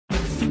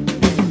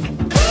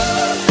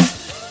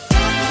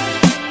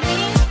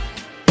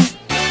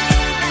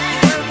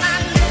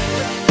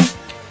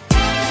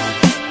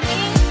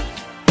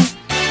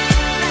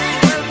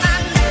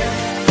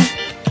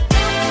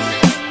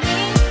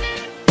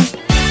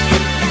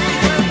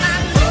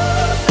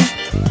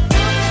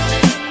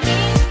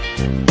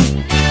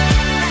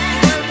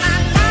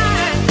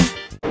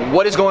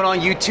What is going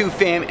on, YouTube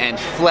fam and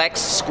Flex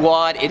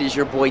Squad? It is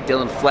your boy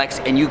Dylan Flex,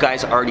 and you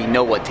guys already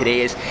know what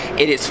today is.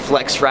 It is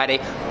Flex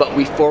Friday, but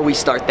before we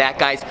start that,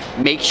 guys,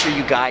 make sure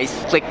you guys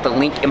click the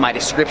link in my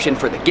description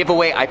for the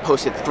giveaway. I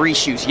posted 3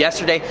 shoes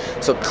yesterday,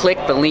 so click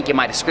the link in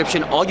my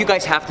description. All you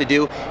guys have to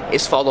do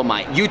is follow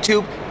my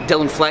YouTube,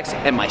 Dylan Flex,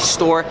 and my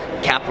store,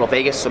 Capital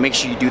Vegas, so make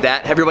sure you do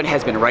that. Everybody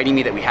has been writing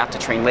me that we have to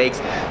train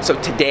legs,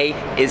 so today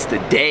is the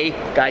day.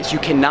 Guys, you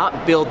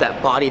cannot build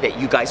that body that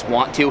you guys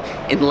want to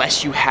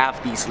unless you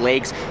have these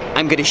legs.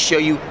 I'm gonna show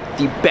you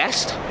the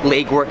best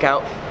leg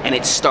workout, and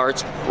it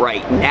starts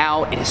right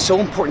now. It is so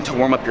important to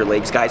warm up your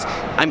legs, guys.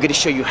 I'm gonna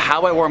show you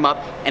how I warm up,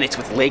 and it's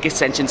with leg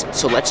extensions,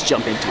 so let's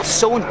jump into it. It's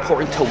so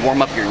important to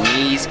warm up your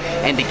knees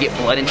and to get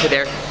blood into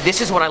there.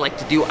 This is what I like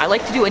to do. I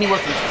like to do anywhere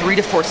from 3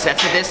 to 4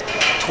 sets of this,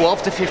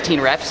 12 to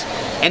 15 reps.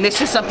 And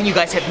this is something you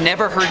guys have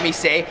never heard me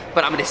say,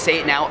 but I'm gonna say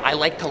it now. I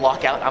like to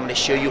lock out. I'm gonna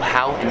show you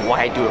how and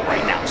why I do it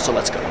right now. So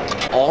let's go.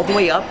 All the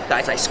way up,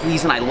 guys, I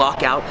squeeze and I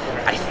lock out.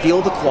 I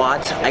feel the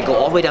quads. I go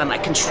all the way down,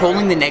 like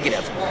controlling the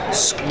negative.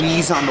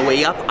 Squeeze on the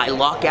way up, I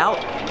lock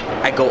out.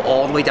 I go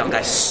all the way down,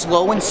 guys,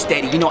 slow and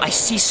steady. You know, I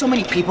see so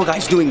many people,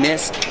 guys, doing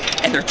this,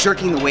 and they're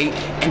jerking the weight,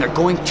 and they're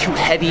going too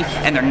heavy,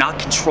 and they're not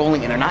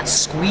controlling, and they're not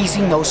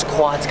squeezing those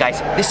quads, guys.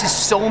 This is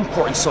so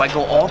important. So I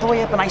go all the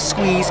way up and I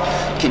squeeze,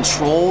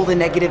 control the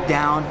negative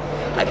down.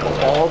 I go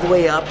all the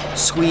way up,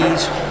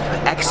 squeeze,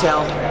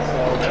 exhale,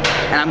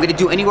 and I'm gonna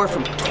do anywhere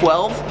from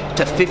 12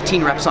 to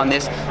 15 reps on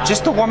this,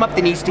 just to warm up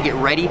the knees, to get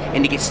ready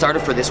and to get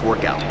started for this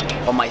workout.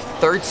 On my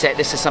 3rd set,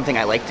 this is something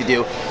I like to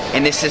do,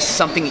 and this is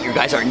something that you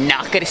guys are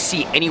not gonna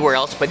see anywhere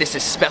else, but this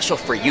is special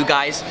for you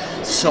guys.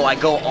 So I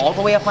go all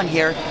the way up on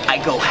here, I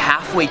go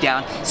halfway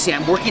down. See,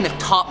 I'm working the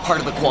top part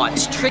of the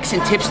quads. Tricks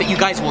and tips that you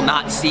guys will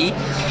not see.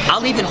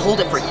 I'll even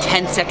hold it for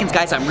 10 seconds,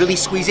 guys. I'm really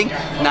squeezing.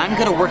 Now I'm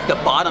gonna work the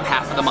bottom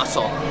half of the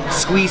muscle.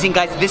 Squeezing,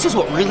 guys, this is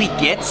what really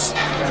gets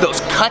those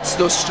cuts,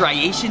 those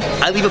striations.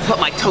 I'll even put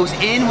my toes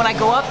in when I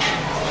go up.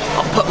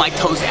 I'll put my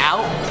toes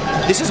out.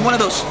 This is one of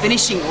those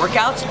finishing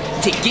workouts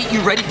to get you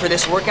ready for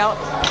this workout,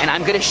 and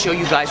I'm gonna show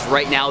you guys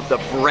right now the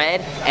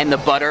bread and the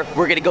butter.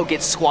 We're gonna go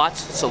get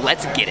squats, so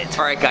let's get it.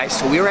 All right, guys,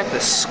 so we're at the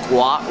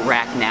squat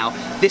rack now.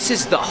 This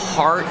is the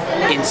heart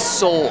and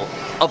soul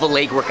of a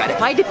leg workout.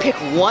 If I had to pick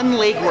one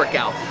leg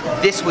workout,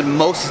 this would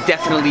most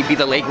definitely be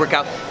the leg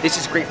workout. This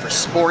is great for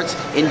sports,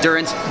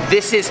 endurance.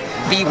 This is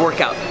the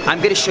workout.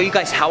 I'm gonna show you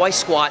guys how I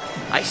squat.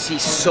 I see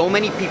so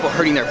many people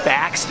hurting their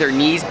backs, their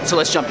knees, so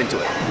let's jump into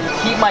it.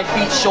 Keep my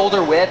feet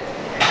shoulder width.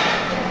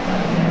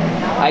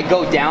 I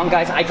go down,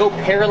 guys. I go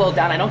parallel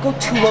down. I don't go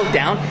too low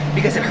down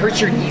because it hurts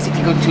your knees if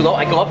you go too low.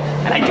 I go up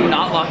and I do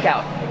not lock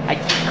out. I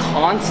keep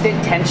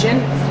constant tension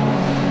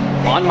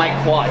on my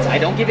quads. I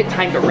don't give it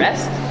time to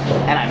rest,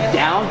 and I'm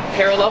down,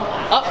 parallel,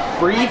 up,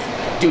 breathe.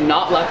 Do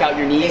not lock out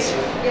your knees.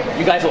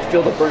 You guys will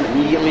feel the burn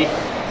immediately.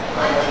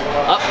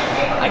 Up,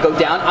 I go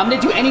down. I'm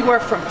gonna do anywhere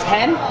from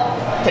 10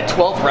 to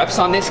 12 reps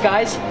on this,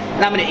 guys,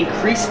 and I'm gonna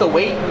increase the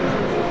weight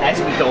as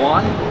we go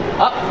on.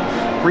 Up,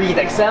 breathe,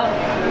 exhale.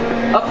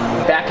 Up,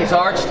 back is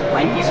arched,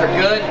 my knees are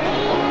good.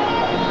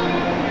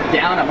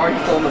 Down, I'm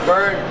already feeling the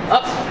burn.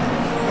 Up.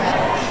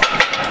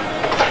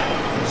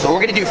 So we're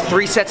gonna do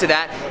 3 sets of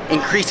that,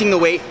 increasing the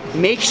weight.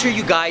 Make sure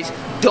you guys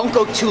don't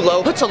go too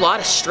low. It puts a lot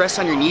of stress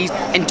on your knees,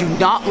 and do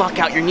not lock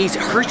out your knees.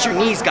 It hurts your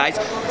knees, guys,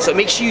 so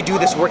make sure you do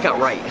this workout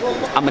right.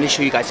 I'm gonna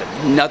show you guys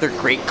another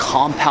great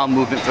compound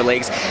movement for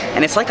legs,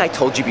 and it's like I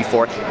told you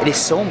before, it is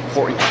so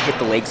important to hit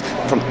the legs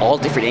from all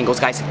different angles,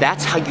 guys.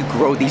 That's how you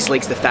grow these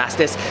legs the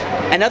fastest.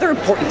 Another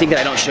important thing that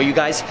I don't show you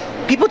guys,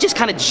 people just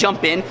kind of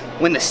jump in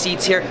when the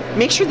seat's here.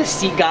 Make sure the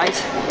seat,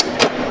 guys,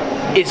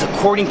 is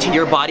according to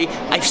your body.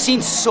 I've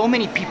seen so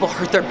many people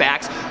hurt their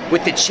backs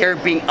with the chair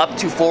being up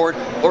too forward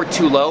or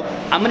too low.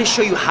 I'm gonna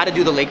show you how to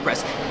do the leg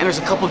press, and there's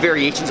a couple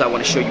variations I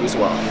wanna show you as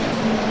well.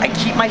 I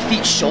keep my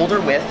feet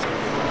shoulder width.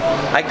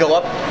 I go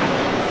up,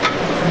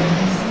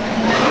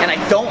 and I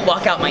don't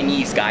lock out my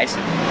knees, guys.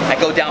 I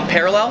go down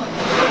parallel,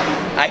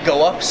 I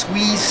go up,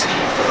 squeeze.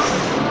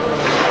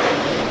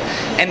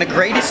 And the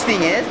greatest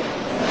thing is,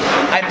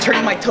 I'm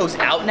turning my toes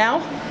out now,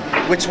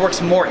 which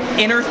works more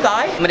inner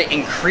thigh. I'm gonna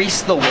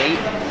increase the weight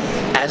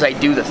as I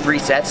do the 3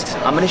 sets.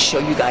 I'm gonna show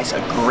you guys a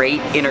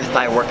great inner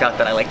thigh workout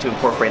that I like to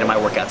incorporate in my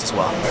workouts as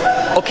well.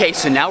 Okay,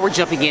 so now we're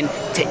jumping in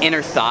to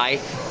inner thigh.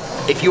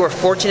 If you are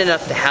fortunate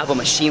enough to have a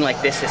machine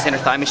like this inner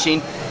thigh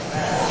machine,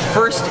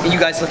 first you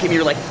guys look at me,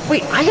 you're like,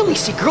 wait, I only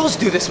see girls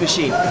do this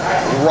machine.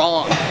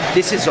 Wrong.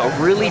 This is a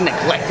really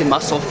neglected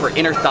muscle for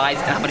inner thighs,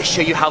 and I'm gonna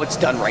show you how it's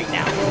done right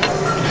now.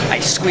 I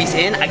squeeze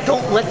in, I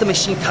don't let the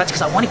machine touch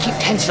because I want to keep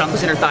tension on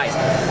those inner thighs.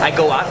 I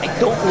go out, I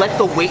don't let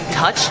the weight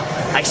touch,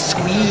 I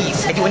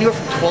squeeze. I do anywhere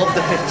from 12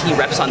 to 15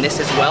 reps on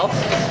this as well.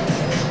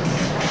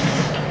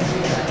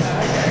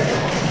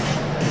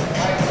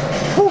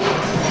 Whew.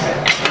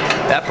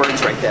 That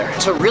burns right there.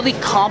 To really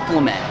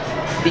complement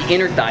the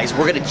inner thighs,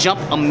 we're gonna jump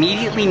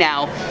immediately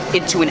now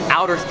into an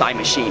outer thigh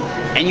machine.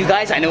 And you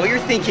guys, I know what you're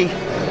thinking,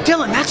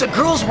 Dylan, that's a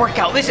girl's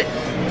workout, listen.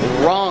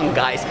 Wrong,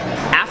 guys.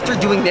 After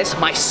doing this,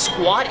 my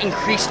squat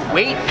increased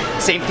weight.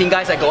 Same thing,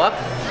 guys, I go up,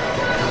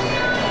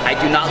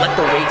 I do not let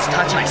the weights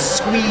touch, and I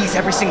squeeze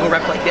every single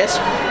rep like this.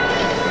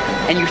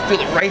 And you feel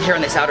it right here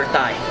on this outer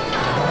thigh.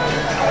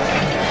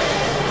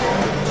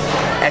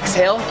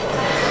 Exhale.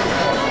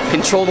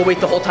 Control the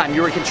weight the whole time.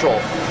 You're in control.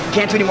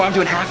 Can't do anymore. I'm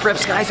doing half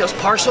reps, guys. Those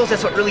partials,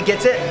 that's what really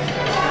gets it.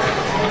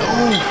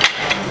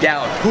 Ooh.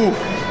 Down. Ooh.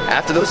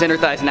 After those inner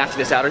thighs and after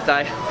this outer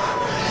thigh,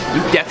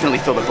 you definitely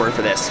feel the burn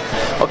for this.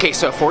 Okay,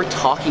 so if we're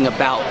talking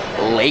about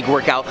leg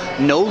workout,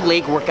 no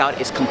leg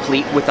workout is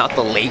complete without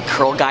the leg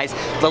curl, guys.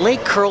 The leg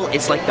curl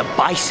is like the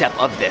bicep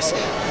of this.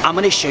 I'm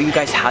gonna show you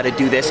guys how to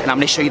do this, and I'm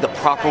gonna show you the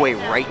proper way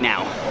right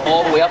now.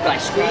 All the way up and I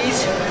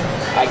squeeze.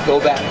 I go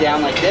back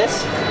down like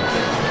this.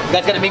 You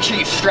guys gotta make sure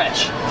you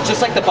stretch,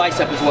 just like the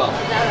bicep as well.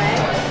 Is that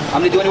right?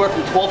 I'm gonna do anywhere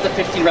from 12 to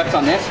 15 reps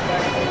on this.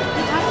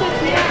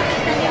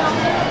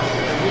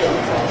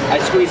 I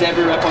squeeze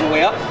every rep on the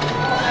way up.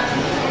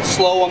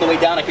 Slow on the way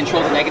down, I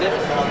control the negative.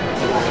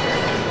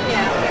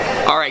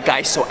 Yeah. All right,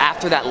 guys, so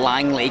after that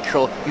lying leg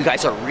curl, you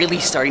guys are really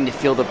starting to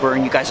feel the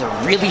burn. You guys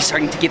are really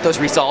starting to get those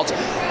results.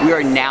 We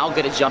are now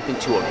gonna jump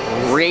into a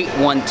great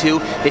one too.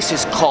 This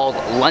is called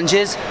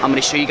lunges. I'm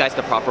gonna show you guys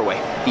the proper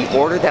way. The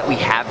order that we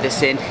have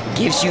this in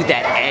gives you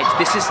that edge.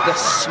 This is the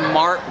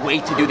smart way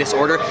to do this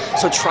order.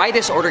 So try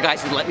this order,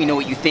 guys, and let me know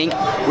what you think.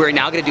 We're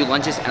now gonna do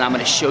lunges, and I'm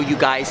gonna show you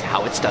guys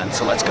how it's done.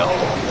 So let's go.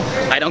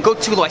 I don't go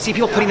too low. I see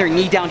people putting their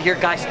knee down here,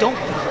 guys. Don't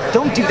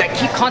do that.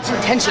 Keep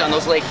constant tension on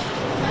those legs.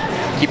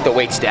 Keep the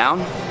weights down.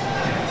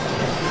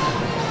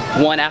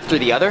 One after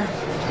the other.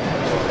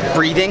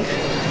 Breathing.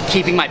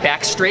 Keeping my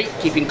back straight.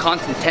 Keeping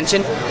constant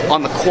tension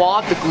on the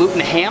quad, the glute, and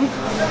the ham.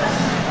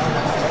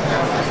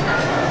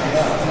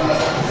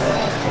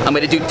 I'm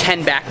gonna do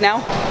 10 back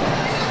now.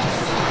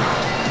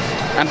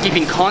 I'm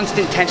keeping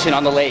constant tension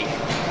on the leg.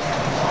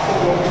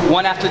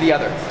 One after the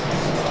other.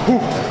 Whew.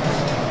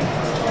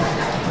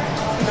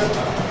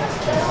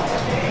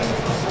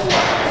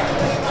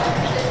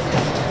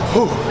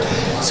 Whew.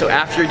 So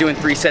after you're doing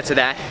 3 sets of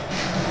that,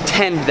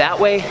 10 that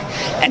way,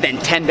 and then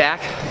 10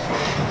 back,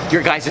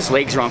 your guys'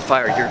 legs are on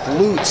fire. Your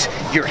glutes,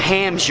 your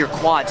hams, your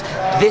quads.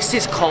 This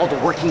is called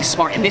working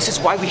smart, and this is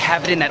why we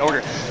have it in that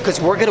order,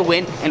 because we're gonna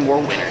win, and we're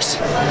winners.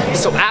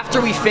 So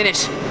after we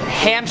finish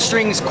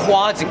hamstrings,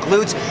 quads, and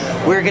glutes,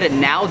 we're gonna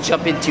now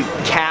jump into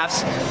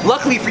calves.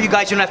 Luckily for you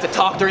guys, you don't have to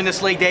talk during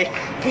this leg day,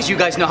 because you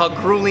guys know how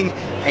grueling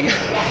and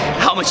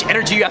how much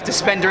energy you have to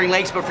spend during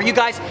legs. But for you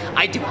guys,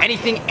 I do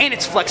anything, and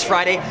it's Flex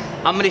Friday.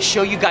 I'm gonna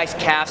show you guys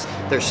calves.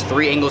 There's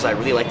 3 angles I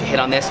really like to hit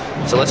on this.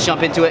 So let's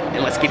jump into it,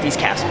 and let's get these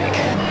calves big.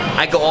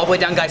 I go all the way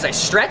down, guys. I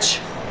stretch.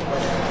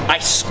 I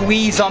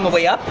squeeze on the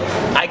way up.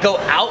 I go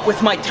out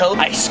with my toe.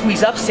 I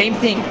squeeze up, same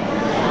thing.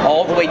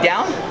 All the way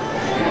down.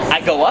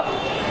 I go up.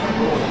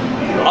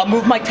 I'll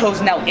move my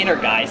toes now inner,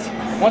 guys.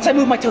 Once I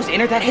move my toes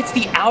inner, that hits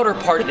the outer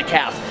part of the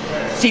calf.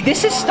 See,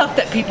 this is stuff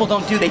that people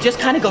don't do. They just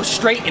kind of go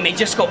straight and they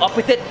just go up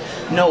with it.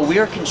 No, we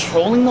are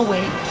controlling the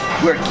weight.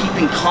 We're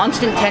keeping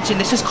constant tension.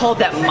 This is called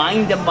that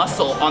mind to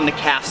muscle on the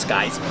calves,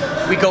 guys.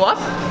 We go up,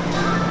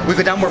 we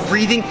go down, we're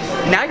breathing.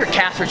 Now your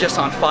calves are just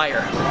on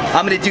fire.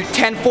 I'm gonna do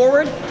 10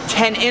 forward,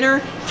 10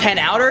 inner, 10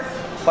 outer.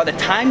 By the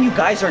time you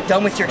guys are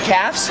done with your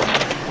calves,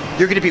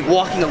 you're gonna be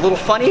walking a little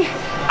funny.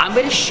 I'm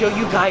gonna show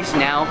you guys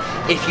now,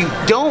 if you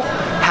don't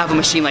have a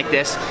machine like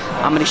this,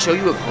 I'm gonna show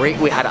you a great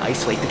way how to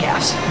isolate the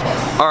calves.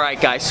 All right,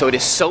 guys, so it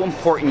is so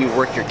important you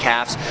work your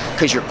calves,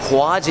 because your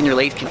quads and your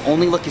legs can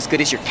only look as good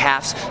as your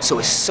calves, so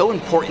it's so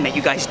important that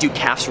you guys do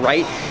calves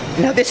right.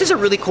 Now, this is a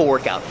really cool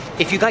workout.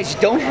 If you guys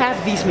don't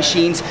have these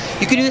machines,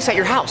 you can do this at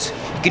your house.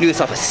 You can do this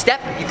off a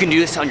step, you can do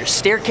this on your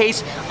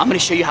staircase. I'm gonna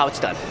show you how it's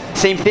done.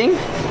 Same thing,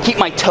 keep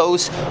my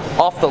toes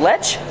off the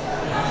ledge.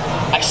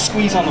 I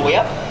squeeze on the way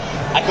up.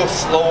 I go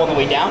slow on the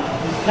way down.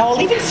 Now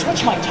I'll even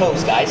switch my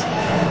toes, guys.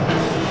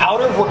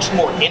 Outer works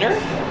more inner.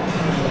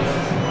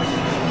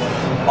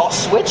 I'll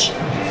switch.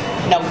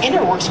 Now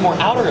inner works more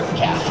outer of the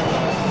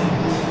calf.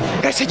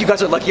 Like I said, you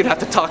guys are lucky you don't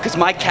have to talk, because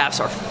my calves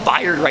are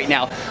fired right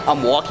now.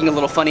 I'm walking a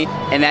little funny,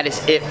 and that is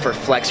it for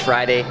Flex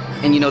Friday.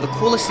 And you know, the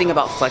coolest thing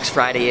about Flex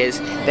Friday is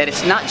that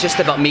it's not just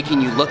about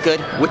making you look good,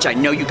 which I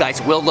know you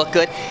guys will look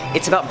good.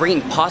 It's about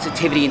bringing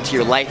positivity into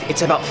your life.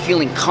 It's about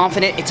feeling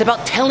confident. It's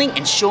about telling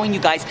and showing you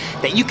guys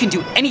that you can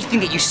do anything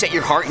that you set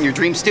your heart and your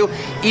dreams to,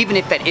 even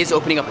if that is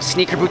opening up a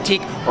sneaker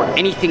boutique or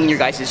anything in your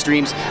guys'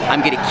 dreams.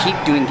 I'm gonna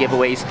keep doing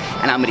giveaways,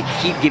 and I'm gonna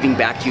keep giving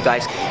back to you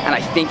guys. And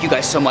I thank you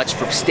guys so much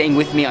for staying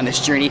with me on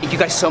this journey. Thank you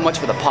guys so much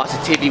for the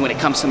positivity when it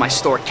comes to my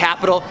store,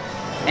 Capital.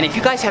 And if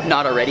you guys have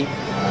not already,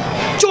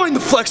 join the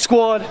Flex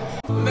Squad.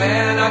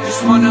 Man, I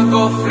just wanna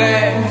go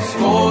flex,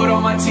 gold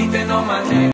on my teeth and on my neck.